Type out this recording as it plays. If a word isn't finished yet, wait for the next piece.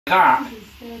that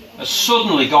has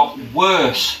suddenly got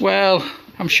worse. Well,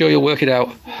 I'm sure you'll work it out.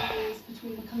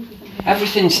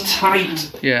 Everything's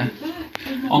tight. Yeah.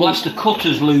 Unless the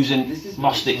cutter's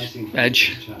lost its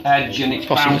Edge. and it's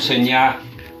Possibly. bouncing, yeah.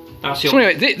 That's So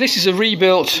anyway, this is a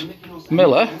rebuilt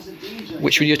Miller,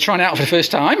 which you're trying out for the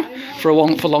first time for a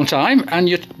long time, and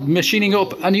you're machining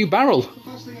up a new barrel,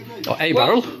 or a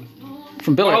barrel,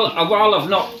 from Billet. While I've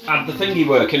not had the thingy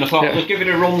working, I thought I'd give it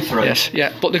a run through. Yes,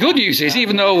 yeah. But the good news is,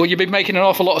 even though you've been making an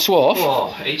awful lot of swarf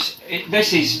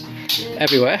This is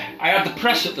everywhere. I had the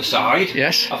press at the side.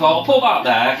 Yes. I thought I'll put that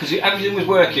there because everything was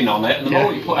working on it, and the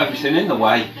moment you put everything in the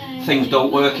way, things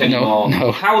don't work anymore.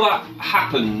 No. How that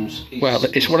happens is, Well,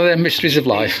 it's one of the mysteries of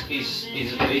life.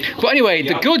 But anyway,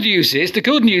 the good news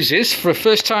is, for the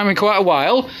first time in quite a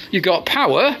while, you've got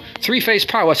power, three-phase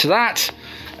power to that,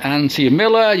 and to your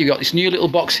Miller. You've got this new little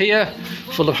box here,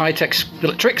 full of high-tech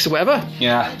electrics or whatever.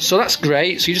 Yeah. So that's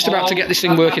great. So you're just about to get this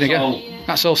thing working again.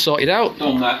 That's all sorted out.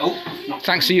 Done that.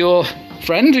 Thanks to your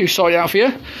friend who sorted it out for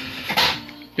you.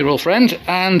 Your old friend.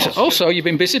 And also, you've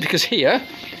been busy because here,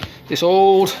 this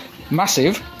old,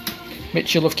 massive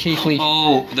Mitchell of Keighley.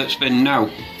 Oh, that's been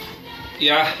now.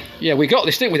 Yeah. Yeah, we got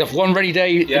this, didn't we? That one rainy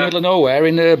day in the middle of nowhere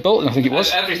in Bolton, I think it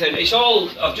was. Everything. It's all.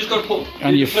 I've just got to put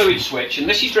the fluid switch, and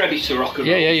this is ready to rock and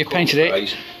roll. Yeah, you painted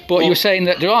it. But you were saying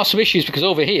that there are some issues because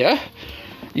over here,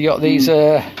 you got these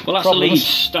well, that's problems. the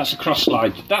leads. That's a cross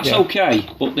slide. That's okay,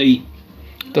 but the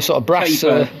sort of brass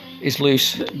is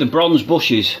loose. The bronze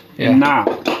bushes in that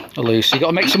are loose. You've got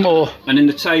to make some more. And in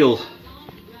the tail,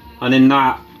 and in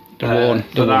that, worn.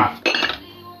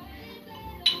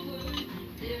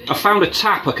 I found a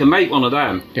tap. I can make one of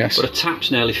them. Yes. But a tap's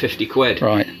nearly 50 quid.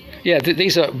 Right. Yeah,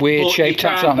 these are weird shaped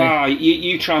taps, aren't they?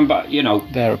 You try and buy, you know.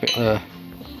 They're a bit.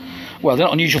 Well, they're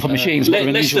not unusual for machines, but they're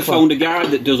unusual Lister found a guy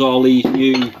that does all these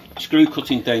new screw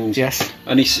cutting things. Yes.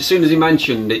 And as soon as he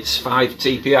mentioned it's 5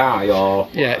 TPI or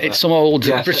yeah, it's some old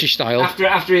British style.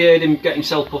 After he heard him get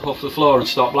himself up off the floor and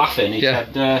stop laughing, he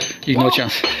said, "You've no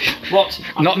chance." What?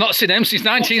 Not seen them since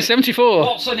 1974.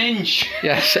 What's an inch?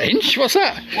 Yes, inch. What's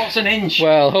that? What's an inch?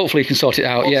 Well, hopefully you can sort it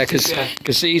out.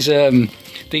 Because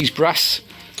these brass,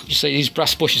 these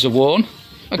brass bushes are worn.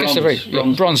 I guess they're very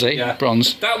bronzy. Yeah.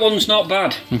 Bronze. That one's not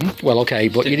bad. Well, okay,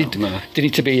 but you need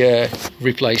to be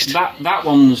replaced. That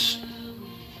one's.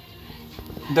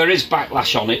 There is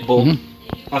backlash on it, but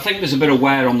I think there's a bit of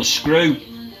wear on the screw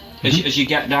as you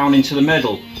get down into the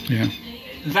middle. Yeah.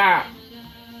 That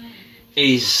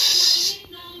is.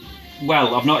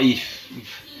 Well, I've not.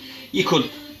 You could.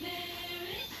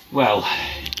 Well,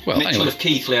 Mitchell anyway. of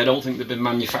Keighley, I don't think they've been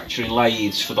manufacturing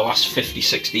lathes for the last 50,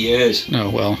 60 years. No,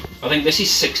 well. I think this is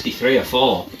 63 or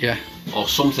 4. Yeah. Or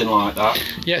something like that.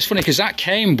 Yeah, it's funny because that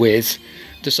came with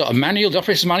the sort of manual, the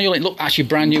operator's manual. It looked actually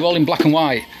brand new, all in black and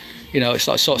white. You know, it's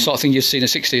like sort of thing you'd see in the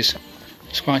 60s.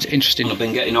 It's quite interesting. And I've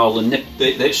been getting all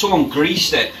the someone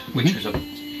greased it, which was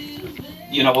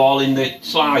all in the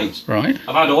slides. Right.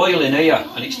 I've had oil in here,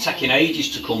 and it's taking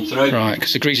ages to come through. Right,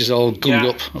 because the grease is all gummed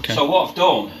up. Okay. So what I've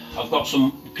done, I've got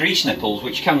some grease nipples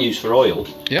which you can use for oil.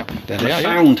 Yeah, there they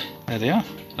are. There they are.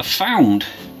 I found.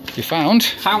 You found?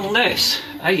 Found this.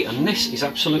 Hey, and this is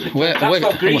absolutely. Where, that's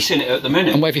got grease in it at the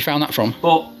minute. And where have you found that from?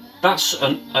 But that's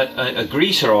a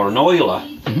greaser or an oiler.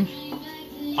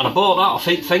 And I bought that off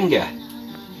Finger.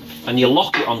 And you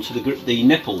lock it onto the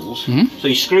nipples. So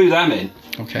you screw them in.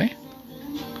 Okay.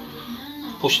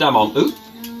 Push them on. Ooh.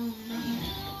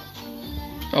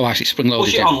 Oh, actually spring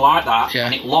loaded. Push it on like that,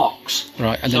 and it locks.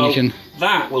 Right, and then you can.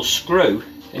 That will screw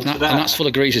into that. And that's full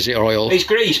of grease, is it, or oil? It's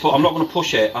grease, but I'm not going to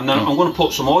push it, and then I'm going to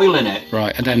put some oil in it.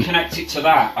 Right, and then connect it to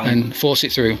that, and force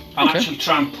it through. And actually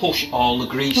try and push all the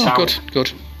grease out.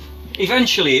 Good.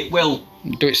 Eventually, it will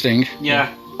do its thing.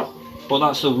 Yeah, but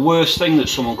that's the worst thing that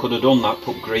someone could have done. That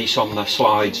put grease on their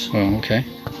slides. Oh, okay.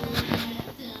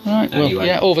 Right, well,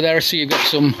 yeah, over there I see you've got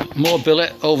some more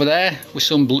billet over there with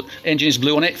some engine is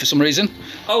blue on it for some reason.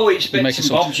 Oh, it's bits and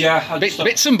bobs, yeah.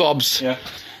 Bits and bobs. Yeah.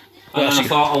 And then I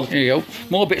thought, here you go,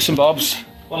 more bits and bobs.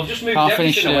 Well, I've just moved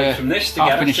everything away from this to get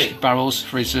half-finished barrels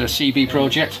for his CB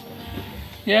project.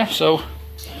 Yeah, so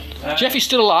Jeff is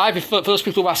still alive. If for those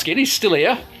people asking, he's still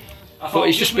here. But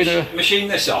he's just been machine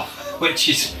this off, which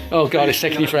is. Oh God, it's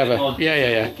taking you forever.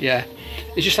 Yeah.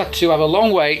 He's just had to have a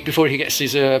long wait before he gets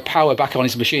his power back on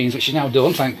his machines, which is now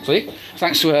done, thankfully.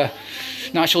 Thanks to a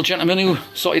nice old gentleman who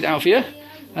sorted it out for you.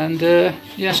 And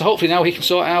yeah, so hopefully now he can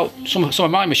sort out some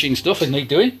of my machine stuff and need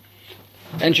doing.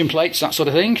 Engine plates, that sort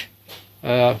of thing.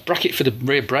 Bracket for the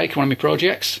rear brake, one of my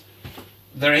projects.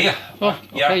 They're here. Oh,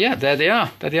 okay, yeah, there they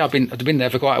are. There they are. They've been there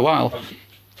for quite a while.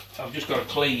 I've just got to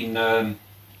clean.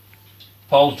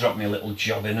 Paul's dropped me a little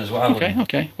job in as well. Okay,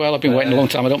 okay. Well, I've been waiting a long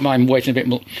time. I don't mind waiting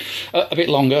a bit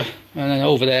longer. And then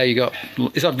over there you got,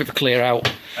 is that a bit of a clear out?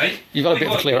 Hey? You've got a bit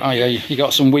of a clear out. Oh yeah, you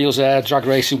got some wheels there, drag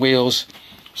racing wheels.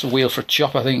 Some wheel for a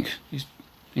chop, I think he's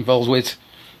involved with.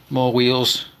 More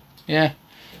wheels, yeah,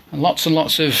 and lots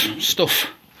of stuff.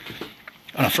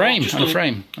 And a frame, and a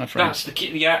frame. That's the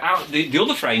key. Yeah, the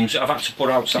other frames I've had to put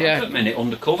outside at the minute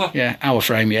undercover. Yeah, our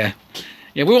frame, yeah.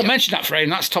 Yeah, we won't mention that frame.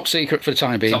 That's top secret for the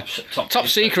time being. Top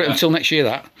secret until next year.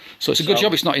 That. So it's a good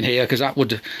job it's not in here, because that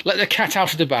would let the cat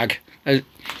out of the bag,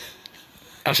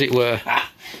 as it were.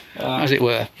 As it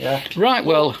were. Yeah. Right.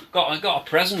 Well. I got a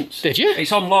present. Did you?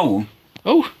 It's on loan.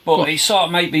 Oh. But it's sort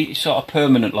of maybe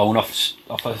permanent loan off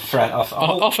a friend.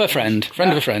 Off a friend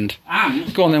of a friend.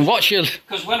 And go on then. Watch your.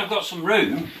 Because when I've got some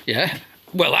room. Yeah.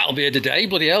 Well, that'll be a day.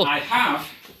 Bloody hell. I have.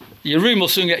 Your room will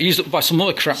soon get used up by some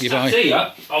other crap you buy.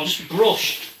 Here, I'll just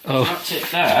brush. Oh. That's it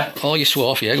there. Oh, you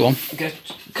swarf, yeah, go on.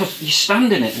 Because you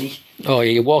stand in it and oh,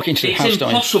 yeah, you walk into the house,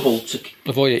 don't you? It's impossible to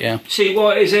avoid it, yeah. See,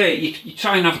 what is it? You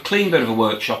try and have a clean bit of a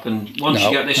workshop, and once you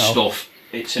get this stuff,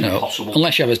 it's impossible.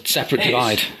 Unless you have a separate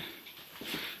divide.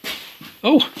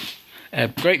 Oh, a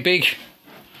great big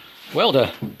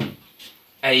welder.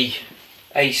 A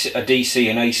DC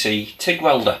and AC TIG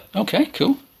welder. Okay,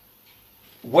 cool.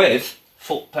 With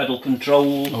foot pedal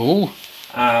control.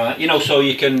 Oh. You know, so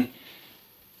you can.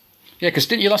 Yeah, because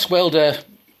didn't your last welder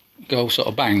go sort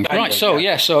of bang? Right, so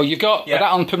so you've got that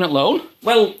on permanent loan.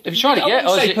 Well, have you tried it yet?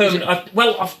 Or is it...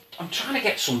 I'm trying to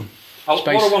get some. What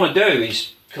I want to do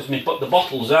is because the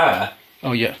bottle's there.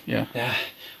 Oh yeah.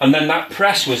 And then that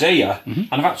press was here, and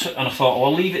I thought, well,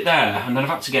 I'll leave it there, and then I've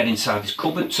had to get inside this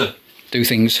cupboard to do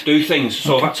things.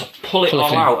 So I've had to pull it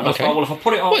all out, and I thought, well, if I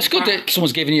put it all. Well, it's good that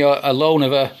someone's giving you a loan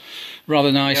of a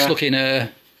rather nice looking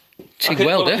TIG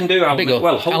welder. I can do aluminium.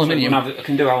 I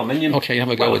can do aluminium. Okay, have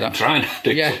a go with that. I'm trying to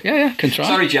do. Yeah, can try.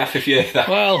 Sorry, Jeff, if you hear that.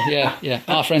 Well, yeah.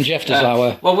 Our friend Jeff does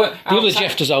our. The other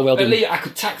Jeff does our welding. At least I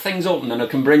could tack things up and then I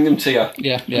can bring them to you.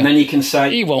 Yeah. And then you can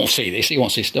say. He won't see this.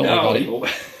 Don't worry about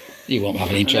it. He won't have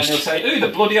an interest. And then he'll say, "Who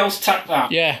the bloody hell's tacked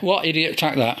that?" Yeah, what idiot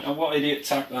tacked that? And what idiot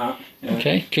tacked that? Yeah.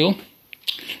 Okay, cool.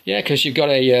 Yeah, because you've got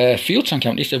a fuel tank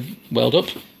out to weld up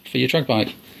for your drag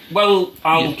bike. Well,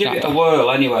 I'll give it a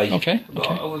whirl anyway. Okay. We've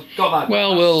got that.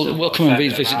 Well, we'll come and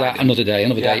visit that another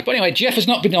day. But anyway, Jeff has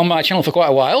not been on my channel for quite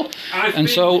a while,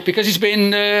 so because he's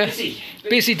been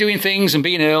busy doing things and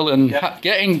being ill and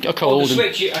getting a cold. The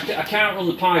switch, I can't run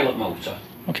the pilot motor.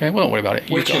 Okay, well, don't worry about it.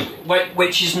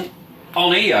 Which isn't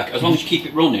on here. As long as you keep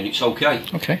it running, it's okay.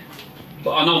 Okay. But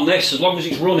on this, as long as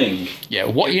it's running. Yeah.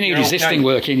 What you need is this thing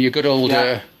working. Your good old.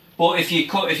 But if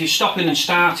you're stopping and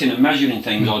starting and measuring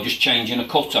things, or just changing a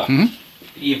cutter,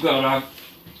 you've got to have.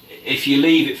 If you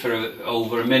leave it for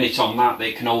over a minute on that,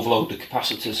 they can overload the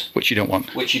capacitors. Which you don't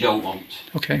want.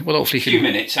 Okay, well hopefully a few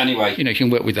minutes anyway. You can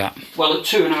work with that. Well, at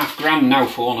 $2.5 now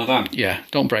for one of them. Yeah,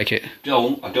 don't break it.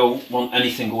 I don't want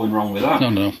anything going wrong with that.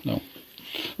 No.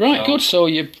 Right, good. So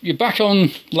you're back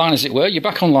online, as it were. You're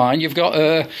back online. You've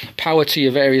got power to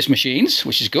your various machines,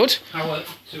 which is good.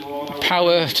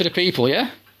 Power to the people,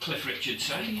 yeah? Cliff Richard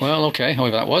say. Well, okay,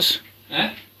 however that was.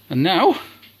 Yeah. And now,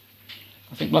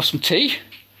 I think we'll have some tea.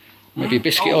 Maybe a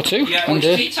biscuit or two. Yeah, and,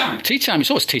 it's tea time. Tea time.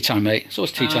 It's always tea time, mate. It's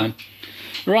always tea time.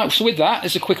 Right, so with that,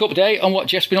 there's a quick update on what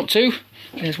Jeff's been up to.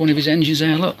 There's one of his engines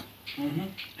there, look.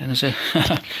 And there's a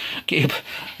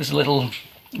there's a little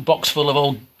box full of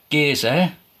old gears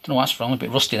there. Don't know what that's from, a bit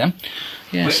rusty then.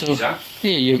 Yeah, Which is that?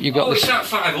 Here you've got this. It's that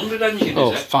 500 engine,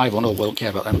 is it? 500, we don't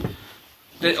care about them.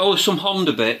 Some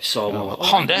Honda bits or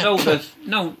Honda? Honda.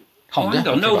 No,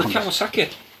 the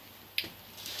Kawasaki.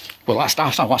 Well, that's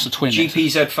the twin.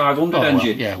 GPZ 500 engine.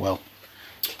 Well, yeah, well.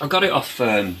 I got it off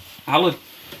Alan.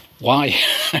 Why?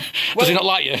 Does he not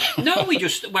like you? No, we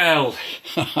just, well,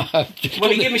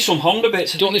 he gave me some Honda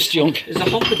bits. Don't this junk? There's a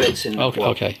Honda bits in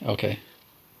Okay.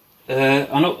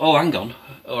 I know, hang on.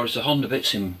 Or is the Honda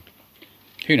bits in?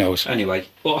 Who knows? Anyway,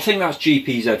 but I think that's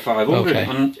GPZ 500. Okay.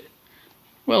 And,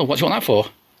 well, what do you want that for?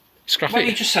 Scrap well, it?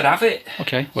 he just said have it.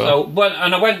 Okay, well.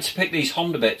 And I went to pick these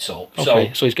Honda bits up.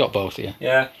 Okay, so he's got both, yeah.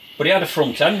 Yeah, but he had a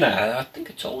front end there. I think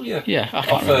I told you. Yeah, I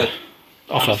can't remember.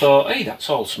 I thought, hey, that's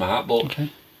all smart, but... Okay.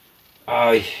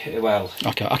 I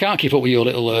can't keep up with your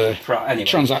little anyway,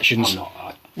 transactions.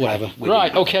 Whatever.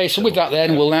 Right, okay, so with that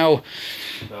then, we'll now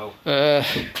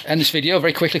end this video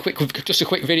very quickly. Just a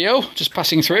quick video, just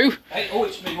passing through. Hey,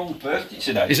 it's my mum's birthday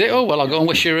today. Is it? Oh, well, I'll go and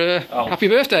wish her a happy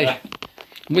birthday. Yeah.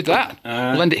 And with that,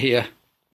 we'll end it here.